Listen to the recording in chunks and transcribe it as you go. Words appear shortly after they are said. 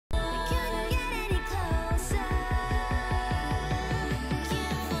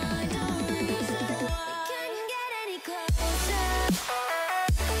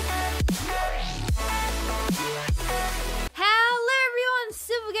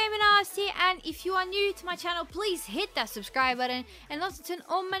Gaming Artist here, and if you are new to my channel, please hit that subscribe button and also turn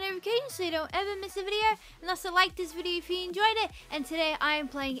on my notifications so you don't ever miss a video, and also like this video if you enjoyed it. And today I am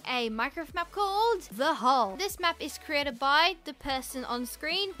playing a Minecraft map called The Hole. This map is created by the person on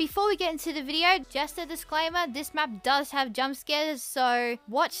screen. Before we get into the video, just a disclaimer, this map does have jump scares, so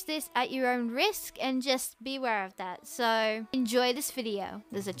watch this at your own risk and just be aware of that. So enjoy this video.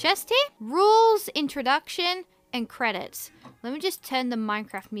 There's a chest here, rules, introduction, and credits. Let me just turn the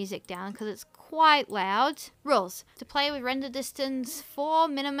Minecraft music down because it's quite loud. Rules: to play with render distance 4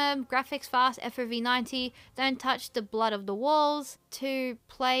 minimum, graphics fast, FOV 90, don't touch the blood of the walls. To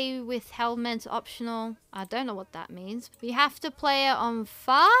play with helmets optional. I don't know what that means. We have to play it on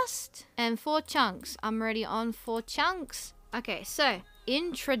fast and 4 chunks. I'm already on 4 chunks. Okay, so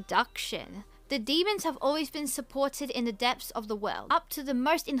introduction. The demons have always been supported in the depths of the world, up to the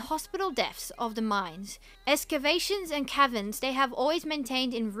most inhospitable depths of the mines. Excavations and caverns they have always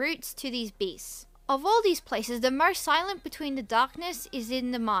maintained en route to these beasts. Of all these places, the most silent between the darkness is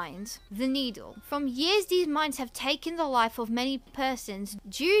in the mines, the Needle. From years, these mines have taken the life of many persons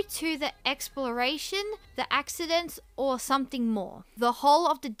due to the exploration, the accidents, or something more. The Hole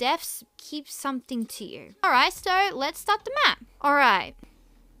of the Depths keeps something to you. Alright, so let's start the map. Alright.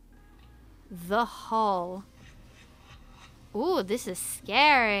 The Hole. Ooh, this is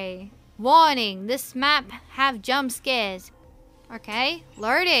scary. Warning, this map have jump scares. Okay,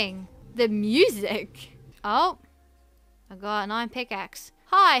 loading. The music. Oh, I got an iron pickaxe.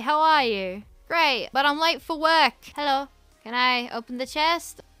 Hi, how are you? Great, but I'm late for work. Hello, can I open the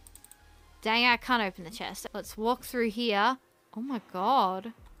chest? Dang, I can't open the chest. Let's walk through here. Oh my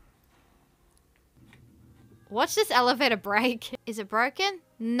god. Watch this elevator break. Is it broken?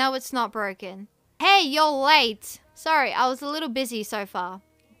 No, it's not broken. Hey, you're late. Sorry, I was a little busy so far.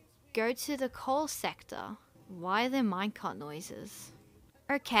 Go to the coal sector. Why are there minecart noises?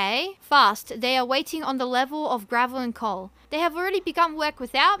 Okay, fast. They are waiting on the level of gravel and coal. They have already begun work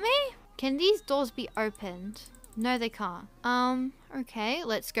without me? Can these doors be opened? No, they can't. Okay,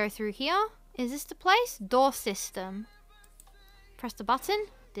 let's go through here. Is this the place? Door system. Press the button.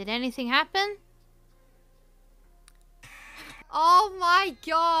 Did anything happen? Oh my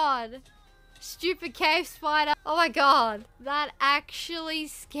god! Stupid cave spider. Oh my god. That actually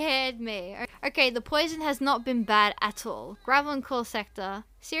scared me. Okay, the poison has not been bad at all. Gravel and coal sector.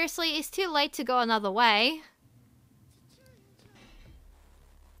 Seriously, it's too late to go another way.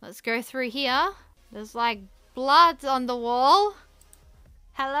 Let's go through here. There's like blood on the wall.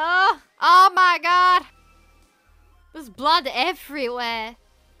 Hello? Oh my god! There's blood everywhere.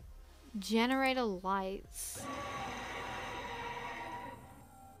 Generator lights.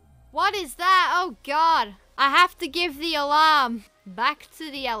 What is that? Oh god. I have to give the alarm. Back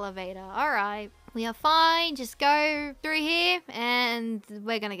to the elevator. Alright. We are fine. Just go through here and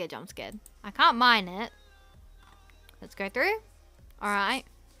we're gonna get jump scared. I can't mine it. Let's go through. Alright.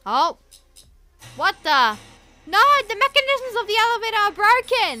 Oh. What the? No! The mechanisms of the elevator are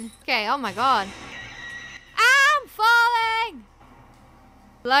broken! Okay, oh my god. I'm falling!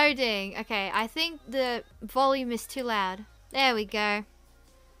 Loading. Okay, I think the volume is too loud. There we go.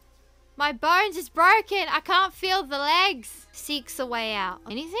 My bones is broken. I can't feel the legs. Seeks a way out.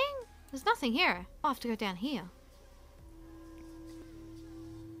 Anything? There's nothing here. I'll have to go down here.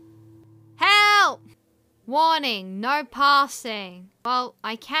 Help! Warning, no passing. Well,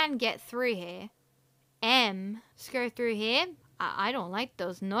 I can get through here. Let's go through here. I don't like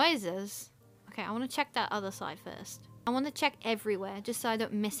those noises. Okay, I want to check that other side first. I want to check everywhere just so I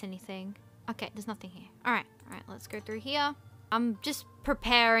don't miss anything. Okay, there's nothing here. Alright, let's go through here. I'm just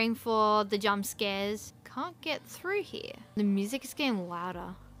preparing for the jump scares. Can't get through here. The music is getting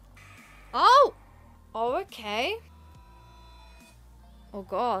louder. Oh! Oh, okay. Oh,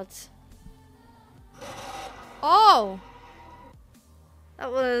 God. Oh!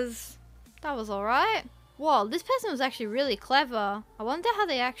 That was alright. Whoa, this person was actually really clever. I wonder how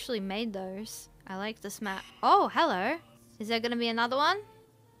they actually made those. I like this map. Oh, hello. Is there gonna be another one?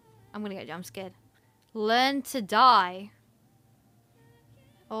 I'm gonna get jump scared. Learn to die.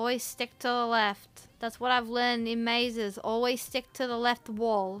 Always stick to the left. That's what I've learned in mazes. Always stick to the left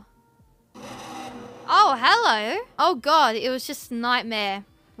wall. Oh, hello. Oh god, it was just a nightmare.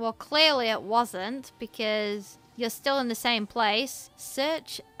 Well, clearly it wasn't because you're still in the same place.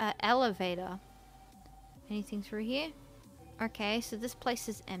 Search an elevator. Anything through here? Okay, so this place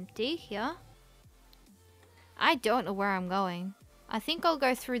is empty here. I don't know where I'm going. I think I'll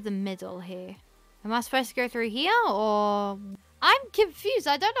go through the middle here. Am I supposed to go through here or... I'm confused.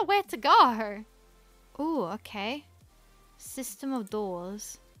 I don't know where to go. Ooh, okay. System of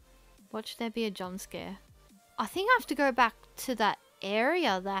doors. Watch there be a jump scare. I think I have to go back to that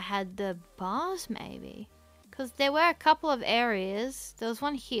area that had the bars, maybe. Because there were a couple of areas. There was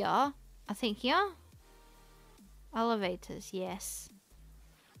one here. I think here. Elevators, yes.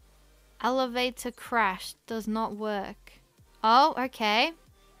 Elevator crashed. Does not work. Oh, okay.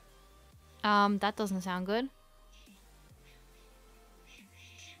 That doesn't sound good.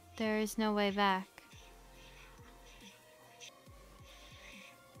 There is no way back.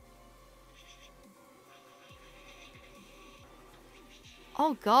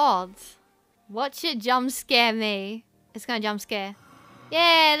 Oh god. What should jump scare me? It's gonna jump scare.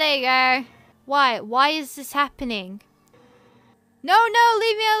 Yeah, there you go. Why? Why is this happening? No, no,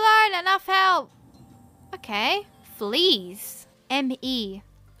 leave me alone. Enough help. Okay. Fleas. M-E.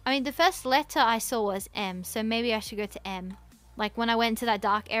 I mean, the first letter I saw was M, so maybe I should go to M. Like when I went to that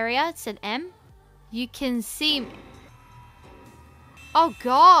dark area, it said M. You can see... Oh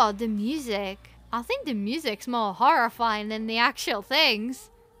god, the music. I think the music's more horrifying than the actual things.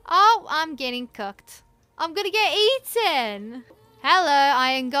 Oh, I'm getting cooked. I'm gonna get eaten. Hello,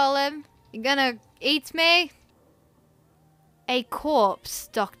 Iron Golem. You gonna eat me? A corpse,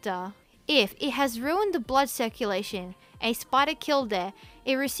 Doctor. If it has ruined the blood circulation, a spider killed it.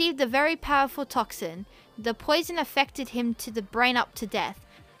 It received a very powerful toxin. The poison affected him to the brain up to death.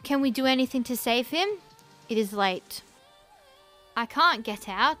 Can we do anything to save him? It is late. I can't get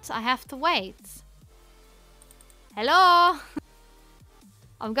out. I have to wait. Hello?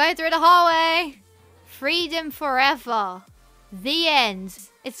 I'm going through the hallway. Freedom forever. The end.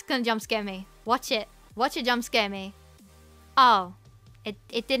 It's gonna jump scare me. Watch it. Watch it jump scare me. Oh.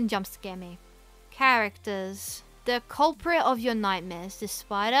 It didn't jump scare me. Characters. The culprit of your nightmares. The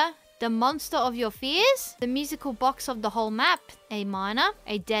spider. The monster of your fears. The musical box of the whole map. A miner.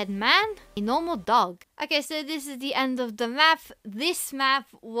 A dead man. A normal dog. Okay, so this is the end of the map. This map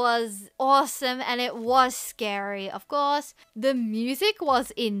was awesome and it was scary. Of course, the music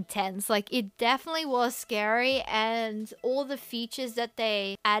was intense. Like, it definitely was scary, and all the features that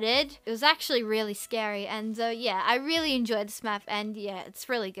they added, it was actually really scary. And yeah, I really enjoyed this map, and yeah, it's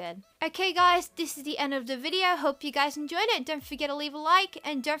really good. Okay guys, this is the end of the video. Hope you guys enjoyed it. Don't forget to leave a like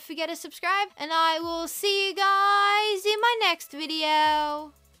and don't forget to subscribe, and I will see you guys in my next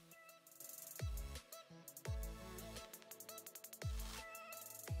video.